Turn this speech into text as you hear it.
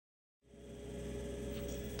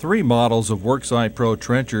Three models of Worksite Pro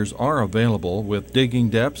trenchers are available with digging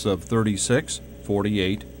depths of 36,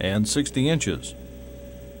 48, and 60 inches.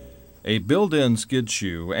 A built-in skid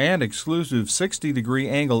shoe and exclusive 60-degree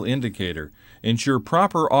angle indicator ensure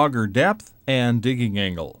proper auger depth and digging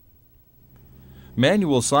angle.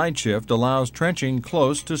 Manual side shift allows trenching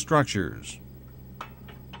close to structures.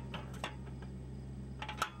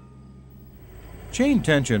 Chain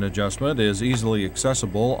tension adjustment is easily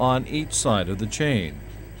accessible on each side of the chain.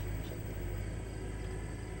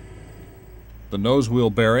 The nose wheel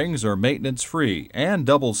bearings are maintenance-free and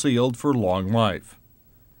double-sealed for long life.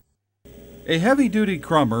 A heavy-duty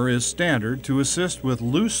crummer is standard to assist with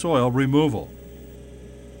loose soil removal.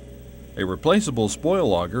 A replaceable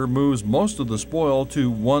spoil auger moves most of the spoil to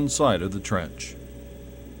one side of the trench.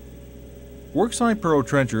 Worksite Pro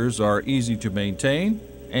trenchers are easy to maintain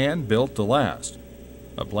and built to last.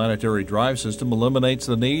 A planetary drive system eliminates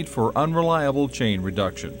the need for unreliable chain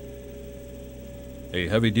reduction. A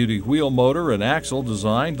heavy-duty wheel motor and axle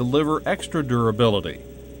design deliver extra durability.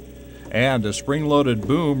 And a spring-loaded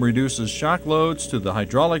boom reduces shock loads to the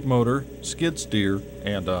hydraulic motor, skid steer,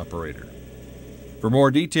 and operator. For more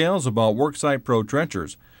details about Worksite Pro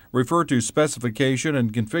trenchers, refer to specification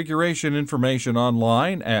and configuration information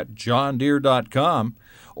online at johndeere.com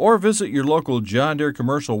or visit your local John Deere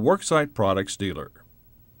commercial Worksite products dealer.